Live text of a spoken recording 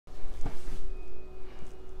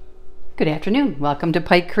Good afternoon. Welcome to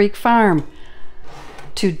Pike Creek Farm.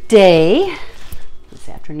 Today, this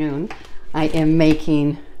afternoon, I am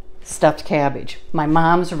making stuffed cabbage. My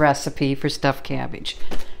mom's recipe for stuffed cabbage.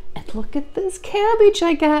 And look at this cabbage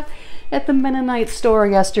I got at the Mennonite store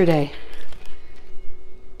yesterday.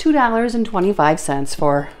 $2.25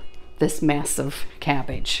 for this massive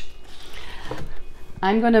cabbage.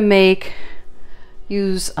 I'm going to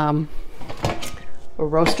use a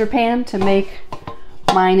roaster pan to make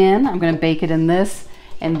mine in. I'm going to bake it in this,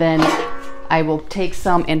 and then I will take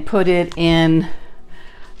some and put it in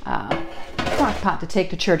a crock pot to take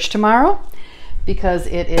to church tomorrow, because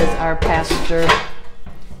it is our pastor.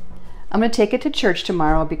 I'm going to take it to church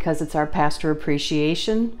tomorrow because it's our pastor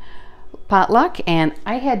appreciation potluck, and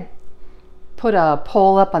I had put a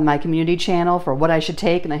poll up on my community channel for what I should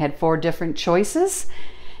take, and I had 4 different choices,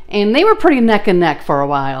 and they were pretty neck and neck for a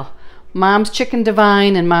while. Mom's Chicken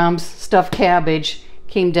Divine and Mom's Stuffed Cabbage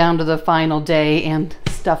came down to the final day, and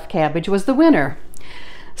stuffed cabbage was the winner.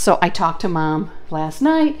 So I talked to Mom last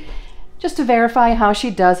night just to verify how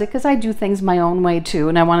she does it, because I do things my own way too,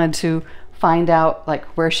 and I wanted to find out like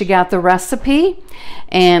where she got the recipe,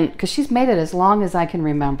 and because she's made it as long as I can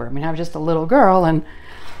remember. I mean, I was just a little girl and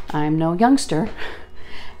I'm no youngster,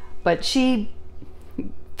 but she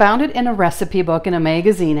found it in a recipe book in a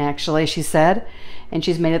magazine, actually, she said, and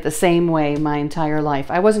she's made it the same way my entire life.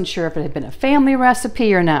 I wasn't sure if it had been a family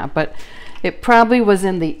recipe or not, but it probably was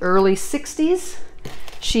in the early 60s.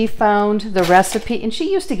 She found the recipe, and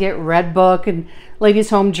she used to get Red Book and Ladies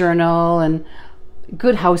Home Journal and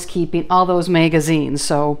Good Housekeeping, all those magazines.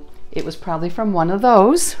 So it was probably from one of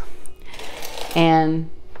those, and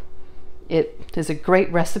it is a great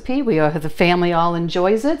recipe. The family all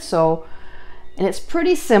enjoys it. So, and it's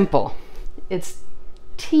pretty simple. It's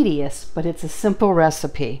tedious, but it's a simple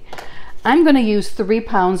recipe. I'm going to use 3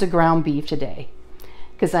 pounds of ground beef today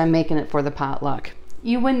because I'm making it for the potluck.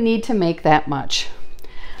 You wouldn't need to make that much.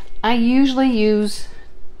 I usually use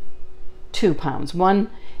 2 pounds.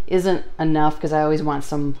 1 isn't enough because I always want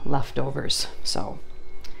some leftovers. So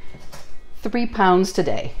 3 pounds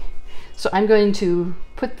today. So I'm going to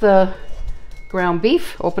put the ground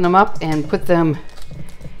beef, open them up, and put them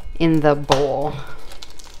in the bowl.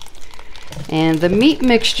 And the meat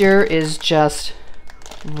mixture is just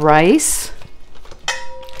rice,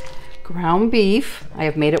 ground beef. I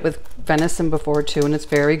have made it with venison before too, and it's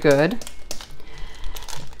very good.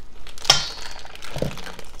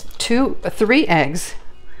 3 eggs.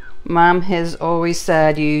 Mom has always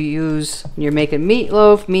said you're making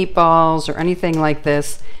meatloaf, meatballs, or anything like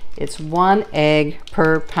this, it's 1 egg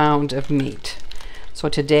per pound of meat. So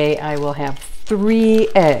today I will have 3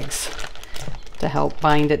 eggs to help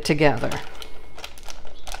bind it together.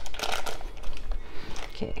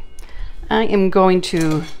 Okay, I am going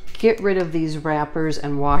to get rid of these wrappers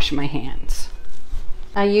and wash my hands.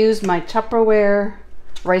 I used my Tupperware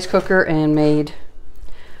rice cooker and made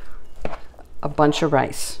a bunch of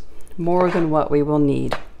rice, more than what we will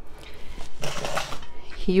need.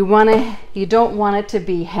 You don't want it to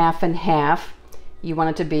be half and half. You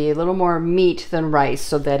want it to be a little more meat than rice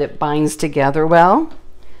so that it binds together well.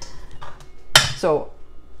 So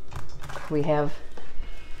we have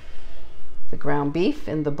the ground beef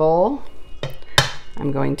in the bowl.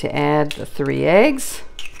 I'm going to add the 3 eggs.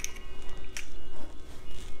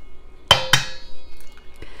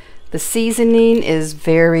 The seasoning is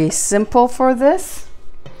very simple for this.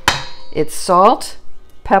 It's salt,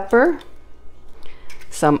 pepper,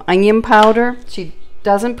 some onion powder. She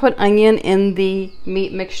doesn't put onion in the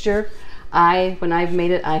meat mixture. When I've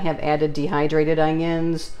made it, I have added dehydrated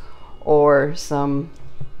onions or some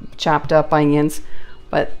chopped up onions,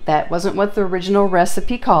 but that wasn't what the original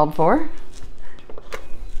recipe called for.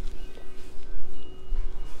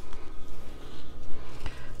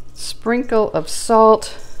 Sprinkle of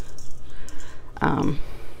salt,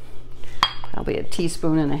 probably a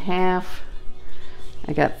teaspoon and a half.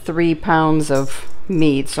 I got 3 pounds of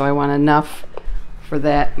meat, so I want enough for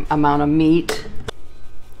that amount of meat.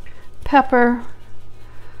 Pepper,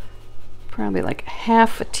 probably like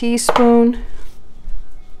half a teaspoon.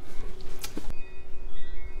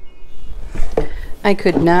 I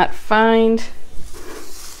could not find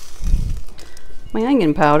my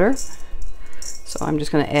onion powder, so I'm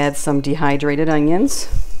just going to add some dehydrated onions.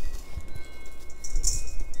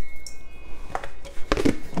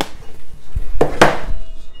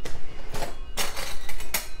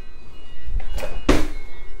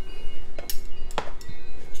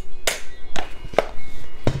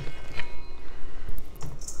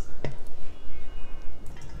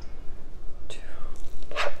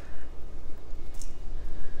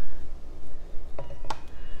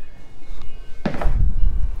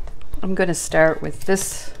 I'm going to start with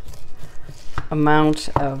this amount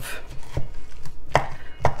of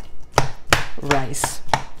rice.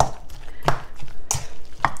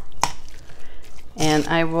 And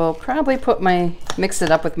I will probably mix it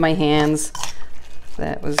up with my hands.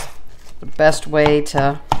 That was the best way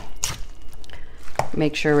to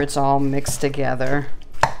make sure it's all mixed together.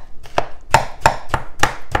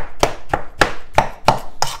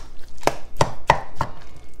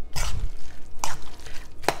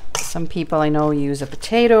 Some people I know use a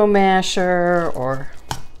potato masher or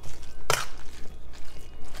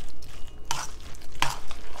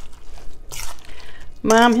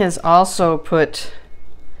Mom has also put,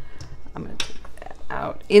 I'm going to take that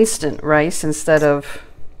out, instant rice instead I'm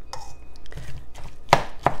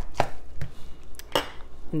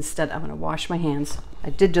going to wash my hands. I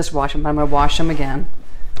did just wash them, but I'm going to wash them again.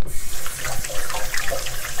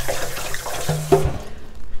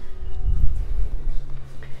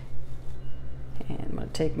 And I'm going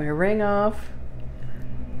to take my ring off.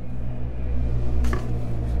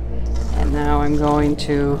 And now I'm going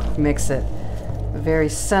to mix it. The very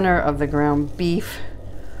center of the ground beef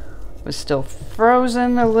was still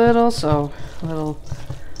frozen a little, so I'm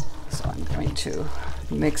going to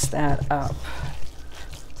mix that up.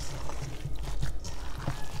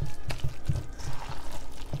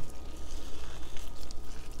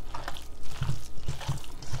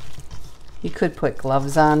 You could put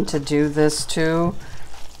gloves on to do this too.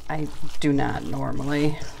 I do not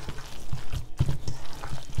normally.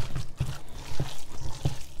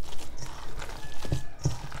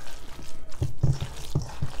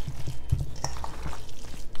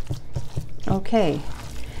 Okay,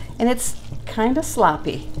 and it's kind of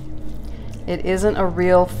sloppy. It isn't a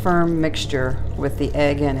real firm mixture with the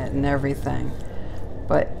egg in it and everything.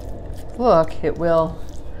 But look, it will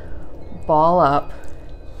ball up.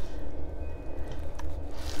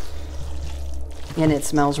 And it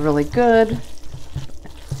smells really good.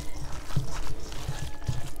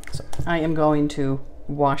 So I am going to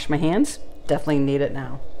wash my hands. Definitely need it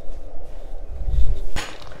now.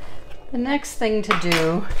 The next thing to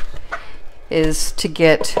do is to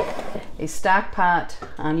get a stock pot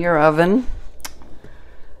on your oven,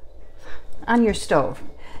 on your stove.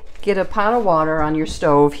 Get a pot of water on your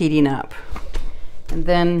stove heating up. And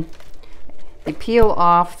then you peel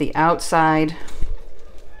off the outside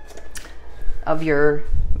of your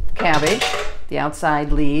cabbage, the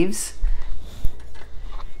outside leaves,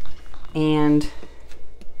 and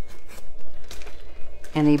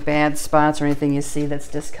any bad spots or anything you see that's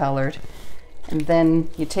discolored. And then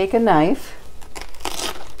you take a knife,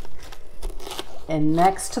 and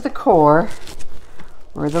next to the core,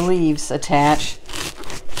 where the leaves attach,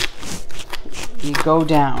 you go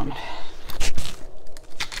down.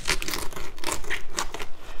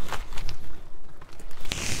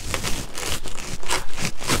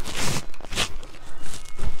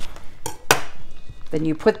 Then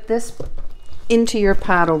you put this into your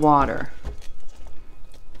pot of water.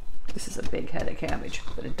 This is a big head of cabbage,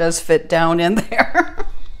 but it does fit down in there.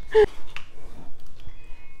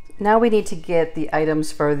 Now we need to get the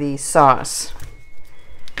items for the sauce.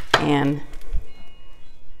 And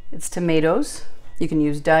it's tomatoes. You can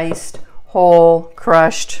use diced, whole,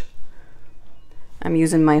 crushed. I'm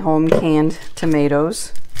using my home canned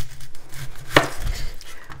tomatoes.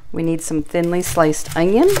 We need some thinly sliced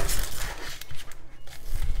onion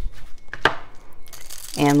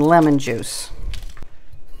and lemon juice.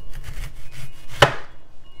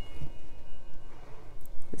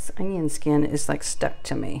 This onion skin is like stuck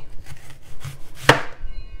to me.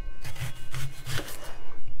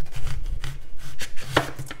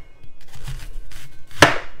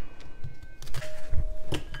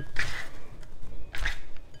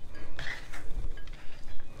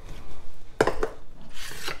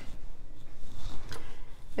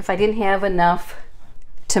 If I didn't have enough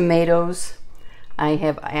tomatoes, I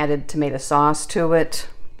have added tomato sauce to it.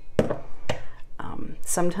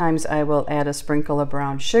 Sometimes I will add a sprinkle of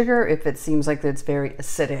brown sugar if it seems like it's very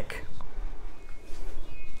acidic.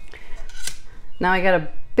 Now I got a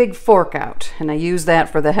big fork out, and I use that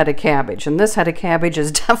for the head of cabbage. And this head of cabbage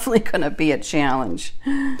is definitely going to be a challenge.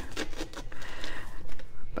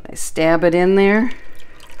 But I stab it in there.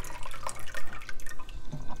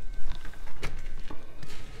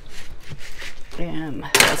 And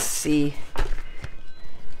let's see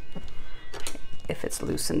if it's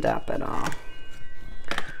loosened up at all.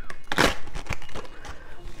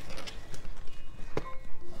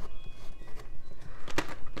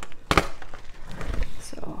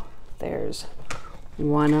 So there's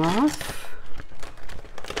one off,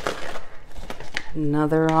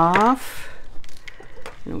 another off,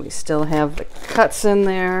 and we still have the cuts in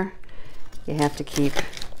there. You have to keep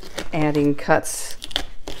adding cuts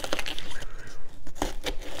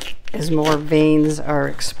as more veins are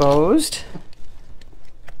exposed.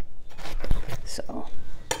 So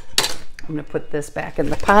I'm going to put this back in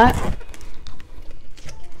the pot.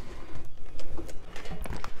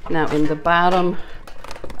 Now in the bottom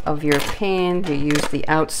of your pan, you use the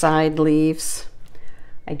outside leaves.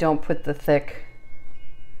 I don't put the thick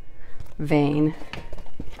vein.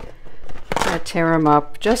 I'm going to tear them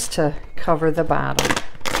up just to cover the bottom.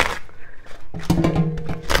 I'm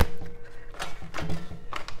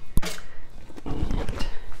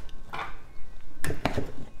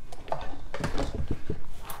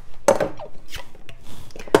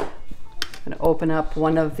going to open up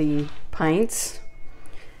one of the pints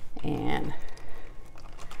and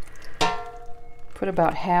put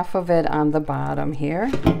about half of it on the bottom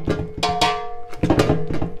here.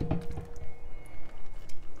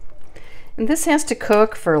 And this has to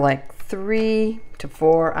cook for like 3 to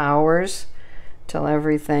 4 hours till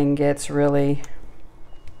everything gets really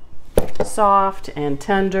soft and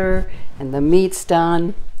tender and the meat's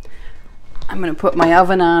done. I'm going to put my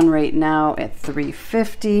oven on right now at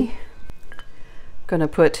 350. Going to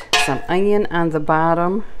put some onion on the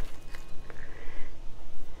bottom.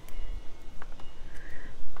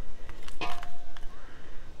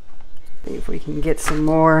 See if we can get some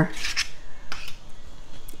more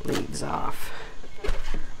leaves off.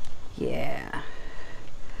 Yeah,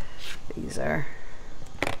 these are.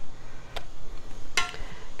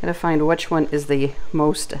 Gotta find which one is the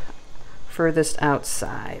most furthest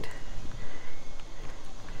outside.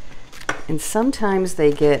 And sometimes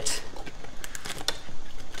they get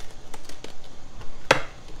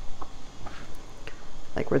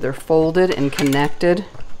like where they're folded and connected.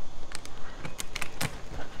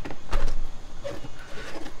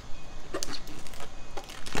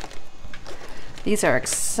 These are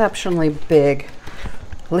exceptionally big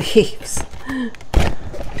leaves.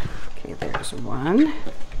 Okay, there's one.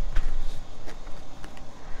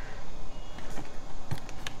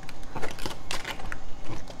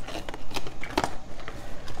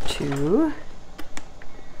 Two.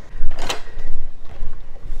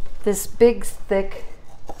 This big, thick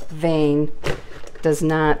vein does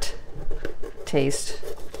not taste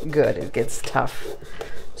good. It gets tough.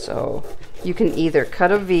 So you can either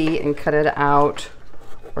cut a V and cut it out,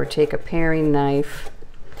 or take a paring knife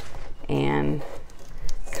and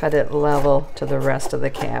cut it level to the rest of the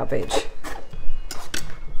cabbage.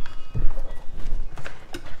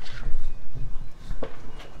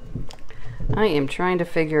 I am trying to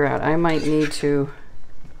figure out, I might need to,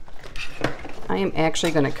 I am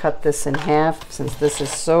actually going to cut this in half since this is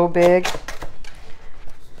so big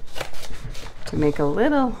to make a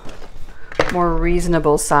little more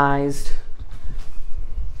reasonable sized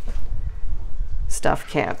stuffed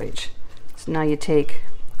cabbage. So now you take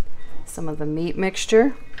some of the meat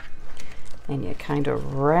mixture and you kind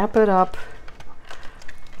of wrap it up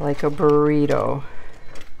like a burrito.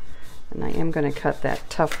 And I am going to cut that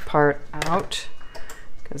tough part out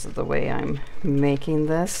because of the way I'm making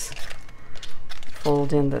this.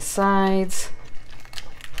 Fold in the sides.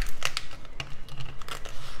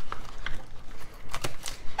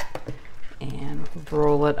 And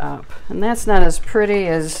roll it up. And that's not as pretty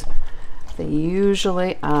as they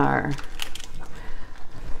usually are.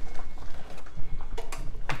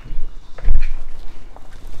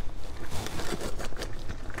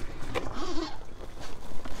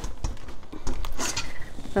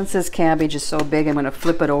 Since this cabbage is so big, I'm going to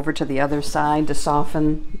flip it over to the other side to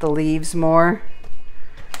soften the leaves more.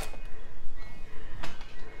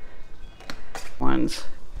 Ones.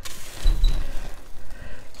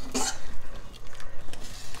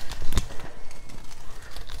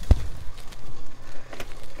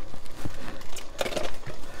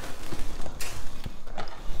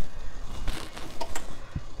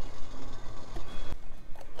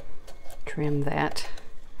 Trim that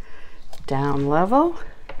down level.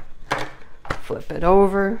 Flip it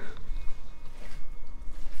over.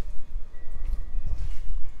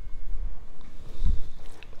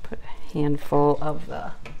 Put a handful of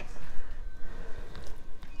the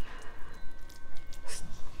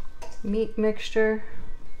meat mixture.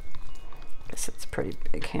 Guess it's a pretty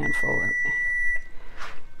big handful.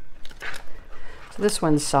 So this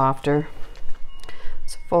one's softer.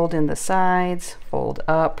 So fold in the sides, fold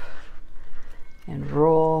up, and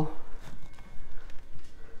roll.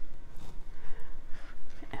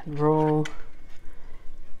 And roll.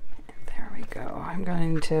 And there we go. I'm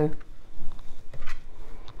going to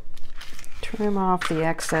trim off the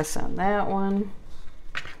excess on that one.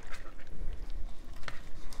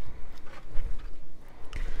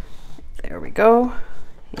 There we go.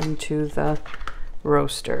 into the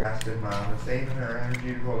roaster. Bastard mom is saving her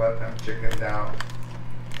energy to go let them chickens out.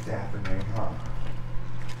 It's happening, huh?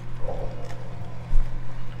 Oh.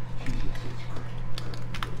 She's just great.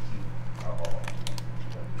 Oh.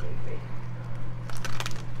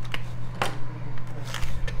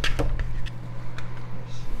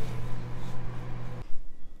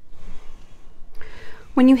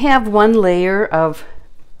 When you have one layer of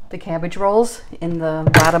the cabbage rolls in the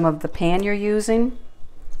bottom of the pan you're using,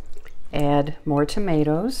 add more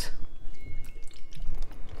tomatoes.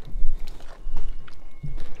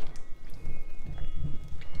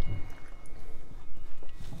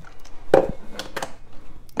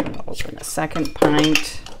 Open a second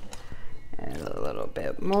pint, add a little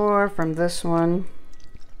bit more from this one.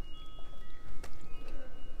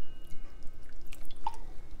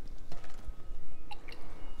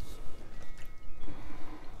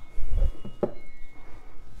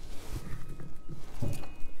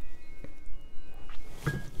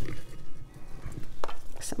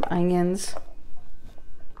 Some onions.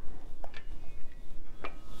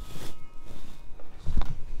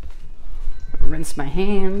 Rinse my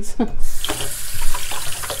hands.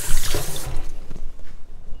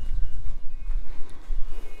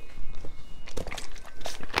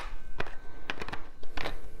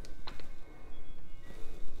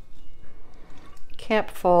 Cap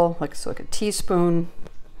full, like a teaspoon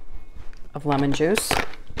of lemon juice.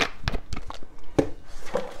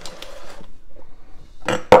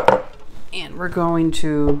 And we're going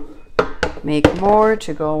to make more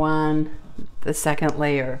to go on the second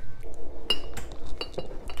layer.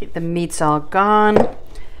 Get the meat's all gone.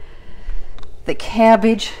 The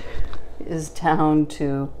cabbage is down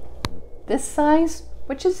to this size,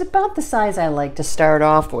 which is about the size I like to start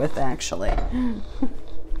off with, actually.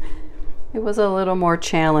 It was a little more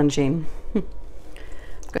challenging. I'm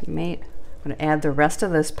going to add the rest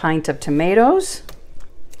of this pint of tomatoes.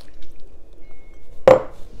 A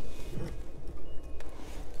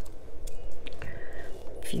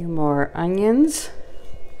few more onions.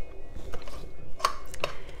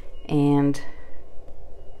 And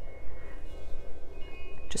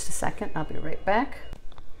just a second, I'll be right back.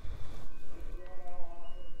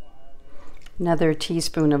 Another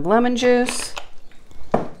teaspoon of lemon juice.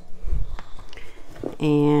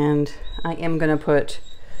 And I am going to put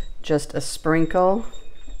just a sprinkle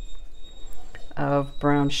of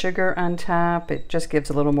brown sugar on top. It just gives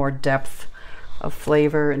a little more depth of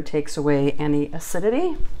flavor and takes away any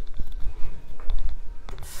acidity.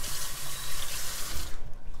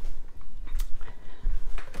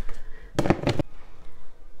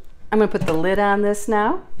 I'm going to put the lid on this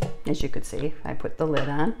now. As you could see, I put the lid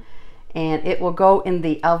on. And it will go in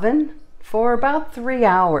the oven for about 3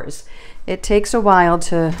 hours. It takes a while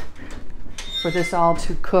for this all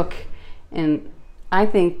to cook. And I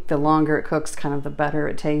think the longer it cooks, kind of the better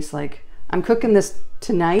it tastes. Like, I'm cooking this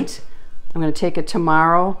tonight. I'm going to take it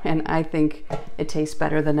tomorrow, and I think it tastes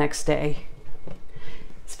better the next day.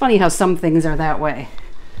 It's funny how some things are that way.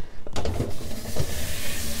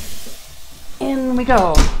 In we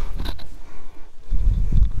go.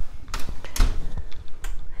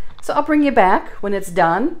 So I'll bring you back when it's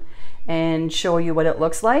done and show you what it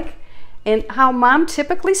looks like. And how Mom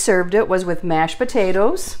typically served it was with mashed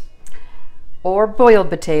potatoes or boiled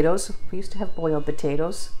potatoes. We used to have boiled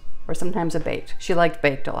potatoes, or sometimes a baked. She liked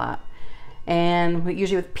baked a lot. And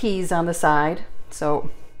usually with peas on the side.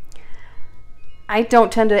 So I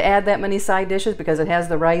don't tend to add that many side dishes because it has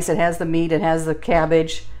the rice, it has the meat, it has the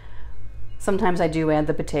cabbage. Sometimes I do add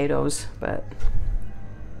the potatoes, but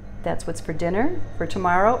that's what's for dinner for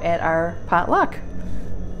tomorrow at our potluck.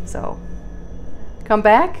 So come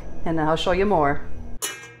back and I'll show you more.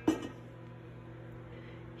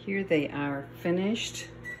 Here they are finished.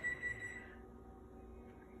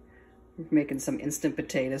 We're making some instant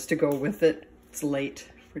potatoes to go with it. It's late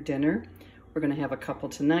for dinner. We're gonna have a couple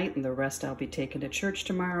tonight and the rest I'll be taking to church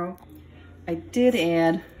tomorrow. I did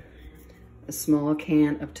add a small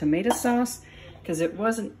can of tomato sauce because it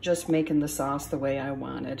wasn't just making the sauce the way I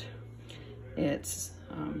wanted.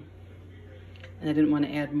 And I didn't want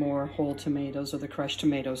to add more whole tomatoes or the crushed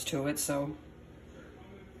tomatoes to it, so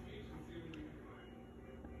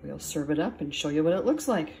we'll serve it up and show you what it looks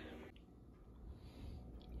like.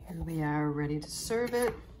 Here we are, ready to serve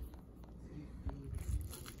it.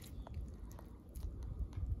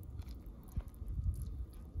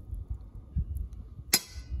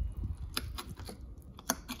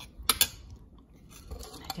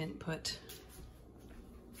 I didn't put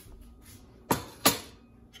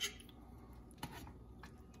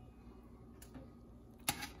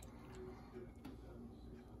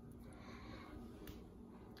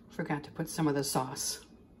forgot to put some of the sauce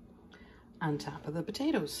on top of the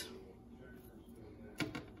potatoes.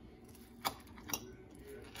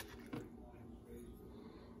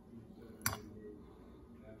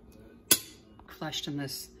 Flushed in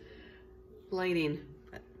this lighting,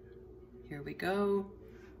 but here we go.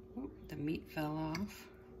 Oh, the meat fell off.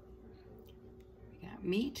 We got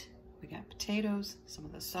meat, we got potatoes, some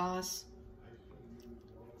of the sauce.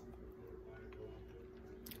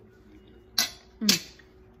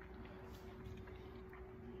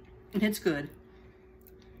 And it's good.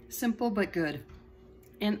 Simple but good.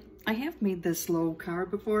 And I have made this low carb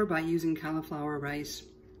before by using cauliflower rice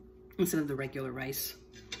instead of the regular rice.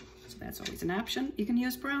 So that's always an option. You can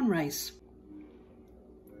use brown rice.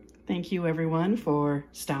 Thank you everyone for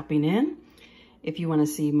stopping in. If you want to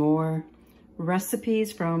see more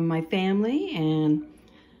recipes from my family and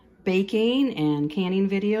baking and canning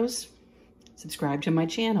videos, subscribe to my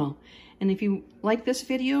channel. And if you like this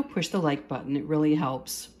video, push the like button. It really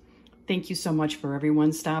helps. Thank you so much for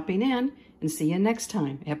everyone stopping in, and see you next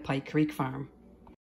time at Pike Creek Farm.